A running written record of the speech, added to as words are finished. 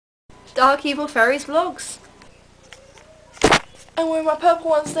Dark Evil Fairies vlogs. I'm wearing my purple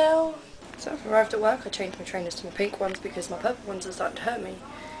ones now. So I've arrived at work, I changed my trainers to my pink ones because my purple ones are starting to hurt me.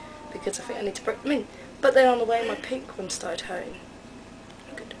 Because I think I need to break them in. But then on the way my pink ones started hurting.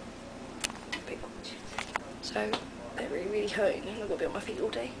 Good. Pink ones. So they're really hurting and I've got to be on my feet all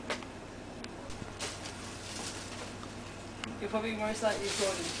day. You're probably most likely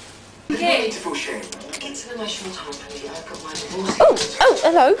recording. Okay. Beautiful shame. Get to the national company. I've got my divorce. Oh,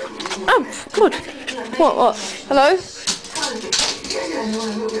 hello. Oh, good. What? Hello?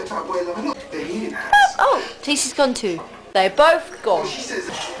 Oh, Tacey's gone too. They're both gone.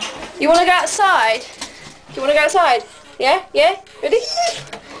 You want to go outside? Do you want to go outside? Yeah? Yeah? Ready?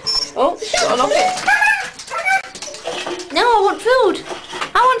 Oh, got an off. No, I want food.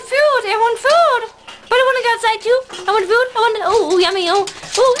 I want food. I want food. But I want to go outside too. I want food. I want to. Oh, yummy. Oh,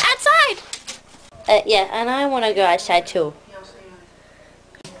 outside. Yeah, and I want to go outside too.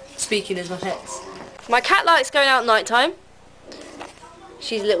 Speaking as my pets. My cat likes going out at night time.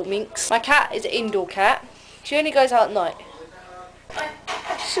 She's a little minx. My cat is an indoor cat. She only goes out at night.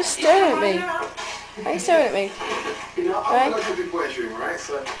 She's just staring at me. Why are you staring at me? Right?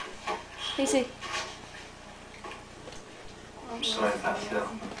 Easy. I'm sorry about Phil.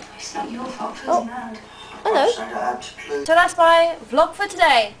 It's not your fault, Phil's mad. Hello. So that's my vlog for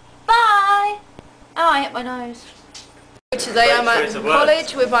today. Bye! Oh, I hit my nose. Today I'm at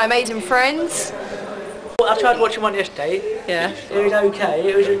college with my amazing friends. I tried watching one yesterday. Yeah. It was okay.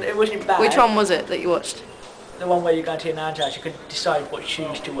 It wasn't bad. Which one was it that you watched? The one where you go to your nan's house, you could decide what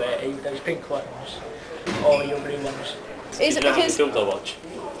shoes to wear, either those pink ones or your blue ones. Is it because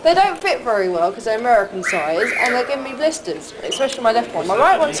they don't fit very well because they're American size and they're giving me blisters, especially my left one. My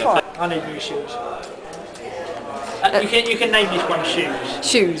right one's fine. I need new shoes. You can name this one shoes.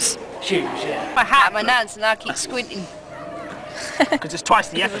 Shoes. Shoes, yeah. My hat at my nan's and I keep squinting. Because it's twice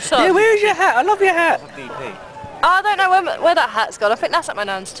the effort. Yeah, where's your hat? I love your hat. Oh, I don't know where that hat's gone. I think that's at my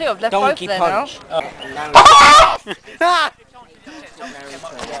nan's too. I've left both there now.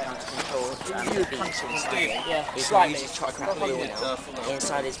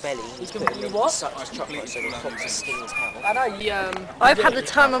 Inside his belly, he's put such chocolate so he pops his skin in his mouth. I know. I've had the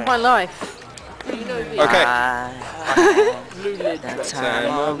time of my life. Okay. The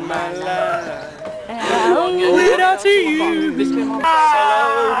time of my life. Out to you. Is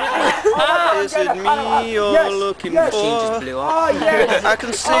it me you're looking for? I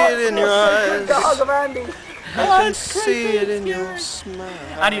can see it in your eyes. I can see it in your smile.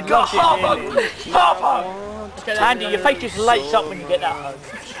 And you got Andy, your face just lights up when you get that hug.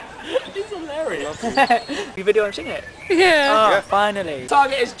 It's hilarious. You video and sing it? Yeah. Oh, finally.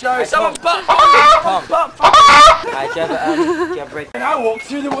 Target is Joe. Someone butt. And I walked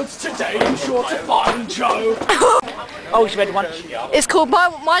through the woods today and sure to find Joe. Oh, she read once. It's called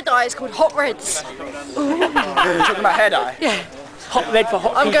my dye is called Hot Reds. You're talking about hair dye? Yeah. Hot red for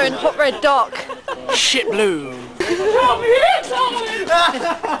hot I'm going hot red dark. Shit blue.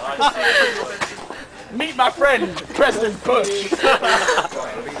 Meet my friend, President Bush.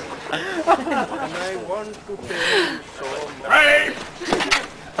 Hey!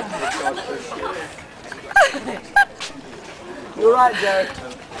 You're right, Joe.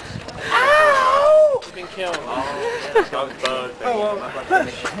 Ow! You've been killed.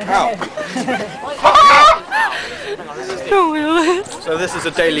 So this is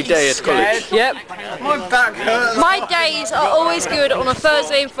a daily day at college? Yep. My back hurts. My days are always good on a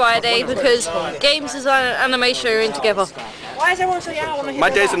Thursday and Friday because games, design and animation are in together. Why is everyone so young? My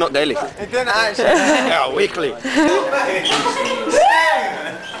days are not daily. It didn't actually. Yeah, weekly.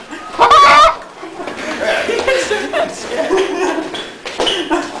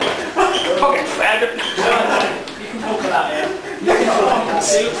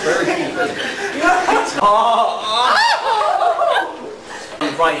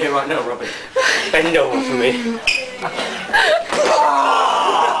 I'm right here, right now, Robin. Bend over for me.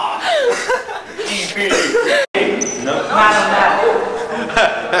 No.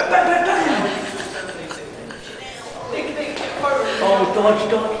 Oh, dodge.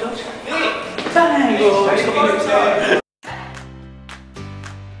 Thanks.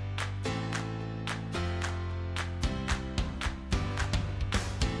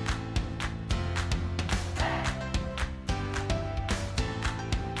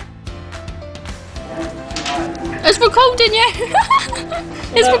 It's recording, yeah.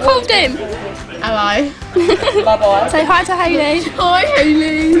 It's recording. Hello. Bye-bye. Say hi to Hayley. Hi,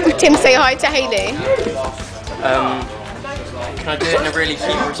 Hayley. Tim, say hi to Hayley. Can I do it in a really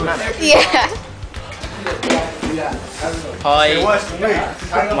humorous manner? Yeah. Hi,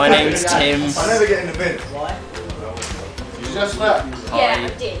 my name's Tim. I never get in the bin. You just left. Yeah,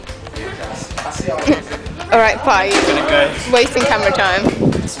 I did. Alright, bye. Wasting camera time.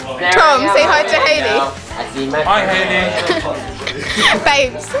 Tom, say hi to Hayley. Hi, Hayley.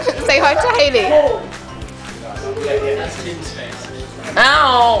 Babes, say hi to Hayley.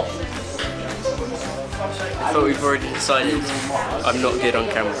 Ow! I thought we've already decided I'm not good on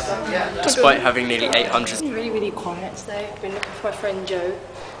camera, despite having nearly 800. It's really, really quiet today. I've been looking for my friend Joe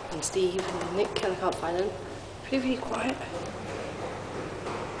and Steve and Nick and I can't find them. Really, really quiet.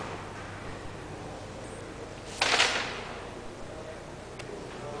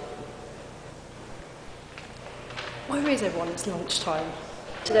 Where is everyone? It's lunchtime.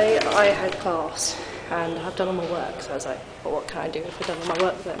 Today I had class and I've done all my work, so I was like, well, what can I do if I've done all my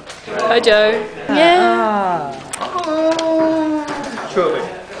work then? Hi Joe. Yeah.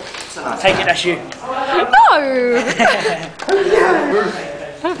 Take it, that's you. No!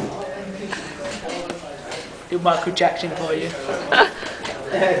 Do Michael Jackson for you.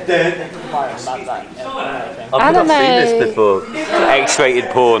 I've not seen this before. X-rated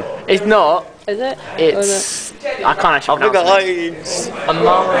porn. It's not. Is it? It's. I can't actually I've got pronounce it. eyes.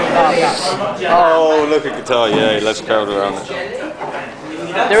 Oh, look at guitar. Yeah, let's crowd around it.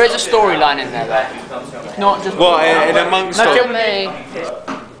 There is a storyline in there though. Not just. What, in amongst Not it? me.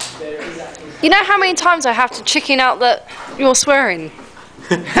 You know how many times I have to chicken out that you're swearing?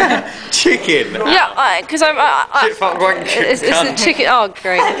 Chicken? Yeah, because I'm... Shit, fuck, wank, it's a chicken... Oh,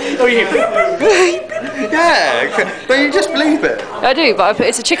 great. Yeah, but you just bleep it. I do, but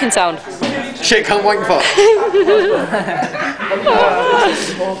it's a chicken sound. Shit, can't wank fuck.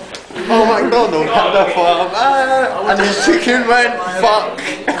 Oh, McDonald had a farm, and his chicken went fuck.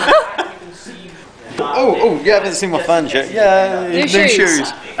 Oh, you haven't seen my fans yet? Yeah, new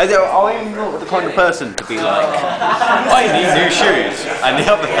shoes. I'm not the kind of person to be like, I need new shoes. And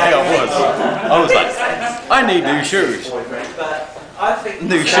the other day I was like, I need new shoes.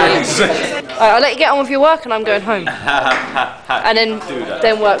 New shoes. I'll let you get on with your work and I'm going home. And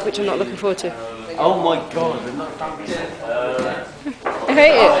then work, which I'm not looking forward to. Oh my god. I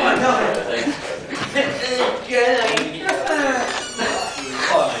hate it.